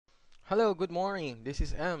Hello, good morning. This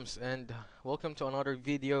is Ems, and welcome to another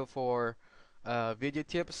video for video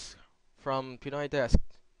tips from Pinoy Desk,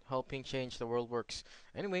 helping change the world works.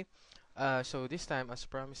 Anyway, so this time, as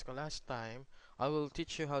promised ko last time, I will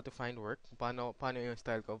teach you how to find work. Paano yung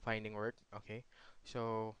style ko finding work, okay?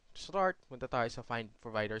 So, to start, punta tayo sa Find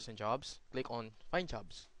Providers and Jobs. Click on Find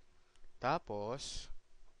Jobs. Tapos,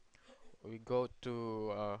 we go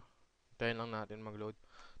to, tayo lang natin mag-load.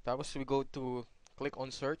 Tapos, we go to click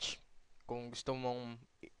on Search kung gusto mong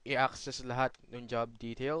i-access lahat ng job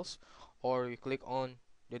details, or you click on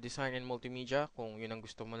the design and multimedia kung yun ang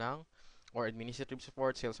gusto mo lang, or administrative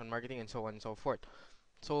support, sales and marketing, and so on and so forth.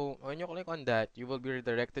 So when you click on that, you will be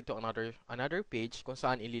redirected to another page kung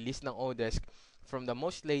saan ililist ng Odesk from the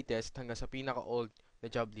most latest hanggang sa pinaka-old na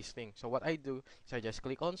job listing. So what I do is I just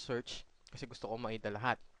click on search kasi gusto ko makita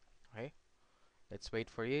lahat. Okay? Let's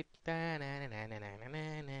wait for it.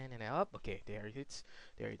 Up. Okay, there it is.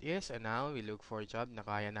 There it is. And now we look for a job na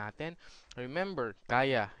kaya natin. Remember,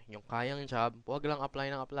 kaya. Yung kayang job, huwag lang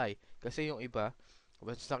apply ng apply. Kasi yung iba,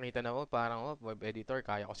 basta nakita na mo, parang web editor,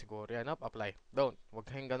 kaya ko siguro yan. Apply. Don't. Huwag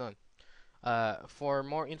kayong ganun. For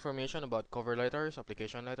more information about cover letters,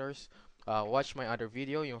 application letters, watch my other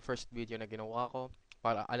video, yung first video na ginawa ko,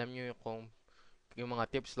 para alam nyo yung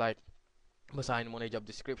mga tips like basahin mo na yung job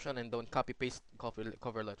description and don't copy paste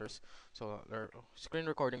cover letters. So screen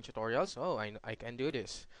recording tutorials. Oh, I can do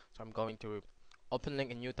this. So I'm going to open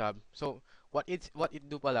link in new tab. So what it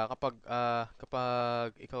do pala kapag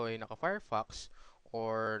ikaw ay naka Firefox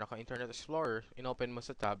or naka Internet Explorer, inopen mo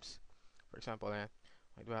sa tabs. For example,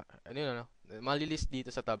 diba? Ano yun, ano? Malilist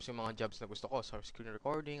dito sa tabs yung mga jobs na gusto ko. So screen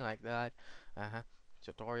recording like that.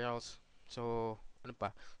 Tutorials. So ano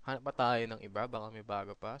pa? Hanap pa tayo ng iba, baka may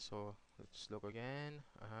bago pa. So let's look again.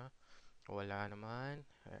 Wala naman.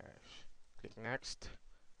 Click next.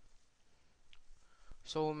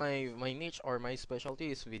 So my niche or my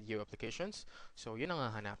specialty is video applications. So yun ang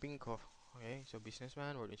hahanapin ko. Okay, so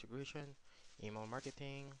businessman, word integration, email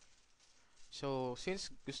marketing. So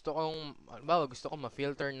since gusto kong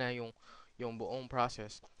ma-filter na yung buong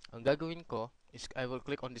process, ang gagawin ko is I will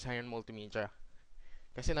click on design and multimedia.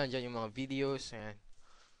 Kasi nandiyan yung mga videos and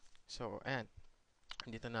so and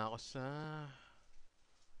dito na ako sa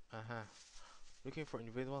looking for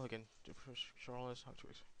individual who can journalist how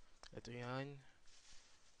to ito yan.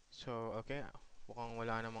 So okay, mukhang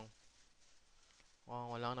wala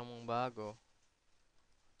namang bago.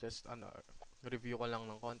 Just review ko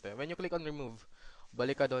lang ng konti. When you click on remove,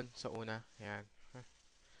 balik ka doon sa una. Yan.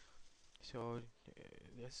 So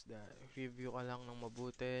yes, review ka lang ng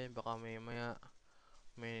mabuti, baka may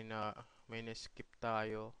na may na-skip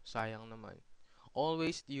tayo, sayang naman.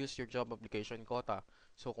 Always use your job application quota.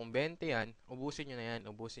 So kung 20 yan, ubusin nyo na yan,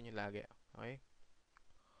 ubusin nyo lagi. Okay?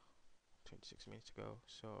 26 minutes ago.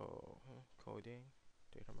 So coding,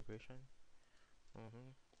 data migration.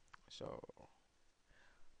 So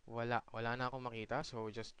wala na akong makita. So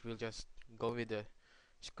we'll just go with the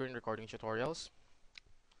screen recording tutorials.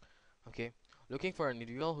 Okay. Looking for an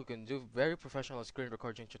individual who can do very professional screen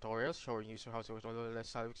recording tutorials showing user how to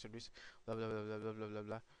service blah blah blah blah blah blah blah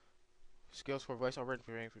blah. Skills for voiceover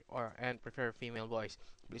and prefer female voice.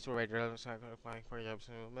 Please provide relevant applying for jobs.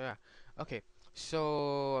 Okay,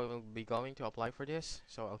 so I will be going to apply for this.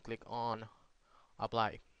 So I'll click on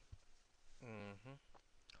apply.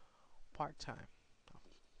 Part time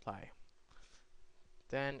apply.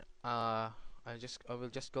 Then I will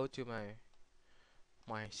just go to my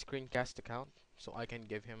screencast account so I can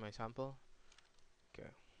give him my sample. Okay.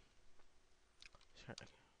 Sure.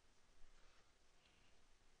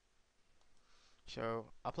 So,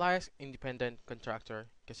 apply as independent contractor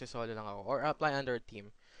kasi solo lang ako. Or apply under a team.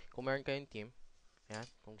 Kung meron kayong team, yan.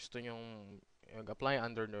 Kung gusto nyong apply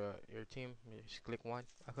under your team, just click one.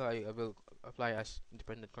 I will apply as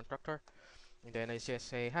independent contractor. And then I just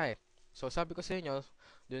say, hi. So, sabi ko sa inyo,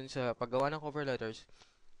 dun sa paggawa ng cover letters,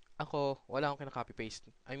 wala akong kinaka-copy paste.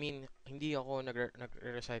 I mean, hindi ako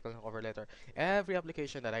nagre-recycle ng cover letter. Every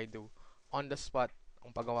application that I do, on the spot,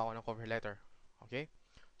 ang paggawa ko ng cover letter. Okay?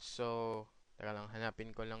 So, teka lang,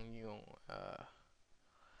 hanapin ko lang yung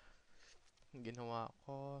ginawa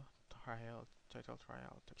ko. Title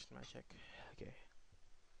trial, text magic. Okay.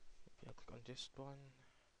 I'll click on this one.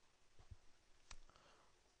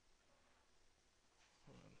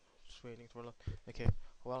 Just waiting for load. Okay.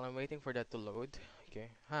 While I'm waiting for that to load.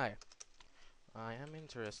 Okay. Hi. I am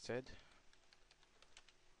interested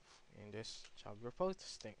in this job you're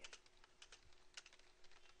posting.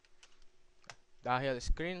 Dahil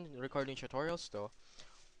screen recording tutorials to,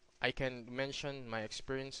 I can mention my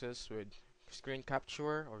experiences with screen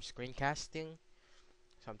capture or screencasting,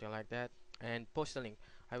 something like that, and post a link.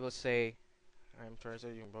 I will say I'm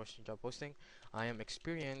interested in job posting. I am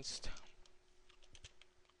experienced,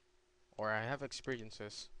 or I have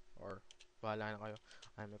experiences, or bahala na kayo.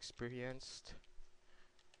 I'm experienced.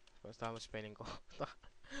 Basta mo spelling ko.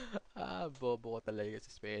 Bobo ko talaga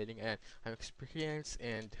sa spelling. And I'm experienced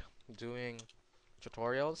in doing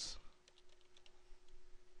tutorials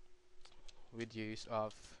with use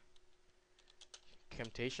of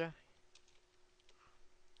Camtasia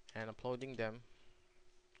and uploading them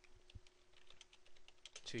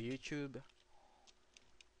to YouTube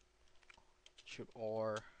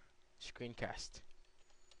or screencast.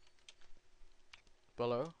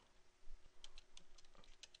 Below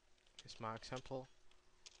is my example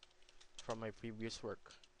from my previous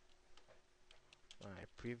work. My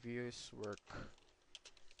previous work.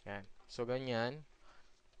 Yan. So, ganyan.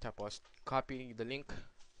 Tapos, copy the link.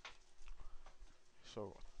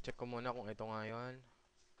 So, check ko muna kung ito nga yun.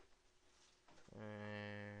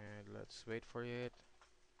 And let's wait for it.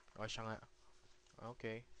 O, siya nga.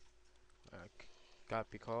 Okay. Uh,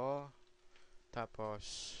 Copy ko.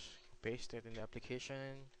 Tapos, paste it in the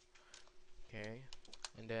application. Okay.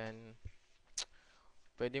 And then,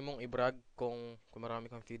 pwede mong i-brag kung marami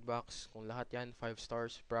kang feedbacks. Kung lahat yan, 5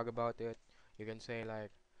 stars, brag about it. You can say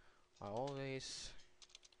like, I always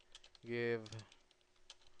give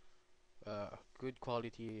good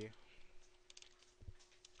quality.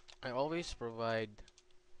 I always provide,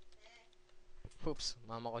 oops,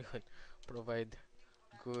 mama ko yun. Provide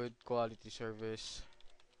good quality service.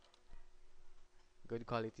 Good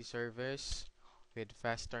quality service with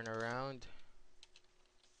fast turnaround.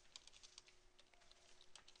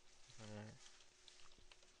 Uh,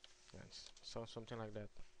 yes, so something like that.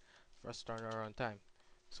 Fast turnaround time.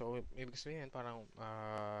 So, ibig sabihin, parang,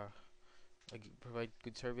 provide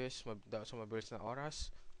good service, so mabilis na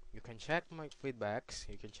oras. You can check my feedbacks,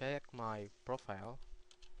 you can check my profile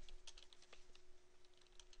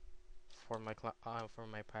for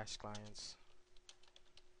my past clients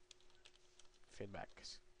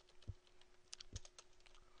feedbacks.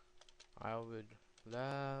 I would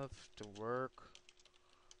love to work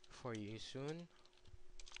for you soon.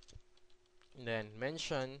 And then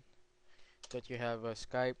mention that you have a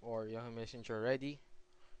Skype or Yahoo Messenger ready.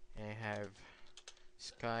 I have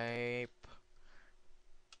Skype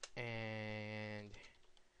and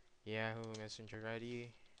Yahoo Messenger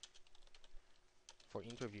ready for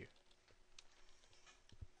interview.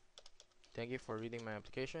 Thank you for reading my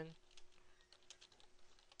application.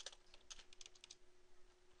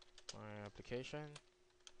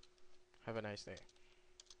 Have a nice day.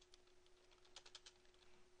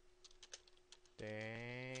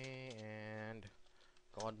 And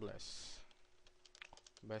God bless.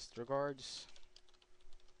 Best regards,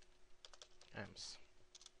 Ems.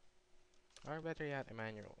 Or better yet,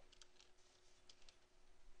 Emmanuel.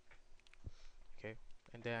 Okay,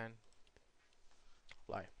 and then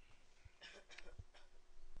apply.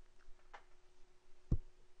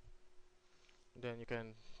 Then you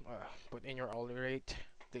can put in your hourly rate,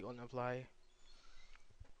 click on apply,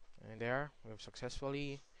 and there we've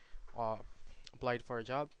successfully applied for a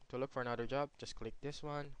job. To look for another job, just click this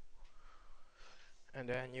one, and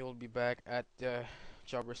then you will be back at the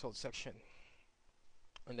job results section,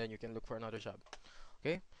 and then you can look for another job.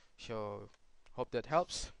 Okay, so hope that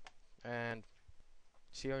helps, and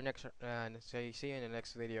see you next see you in the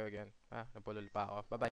next video again. Napulol pa ako. Bye bye.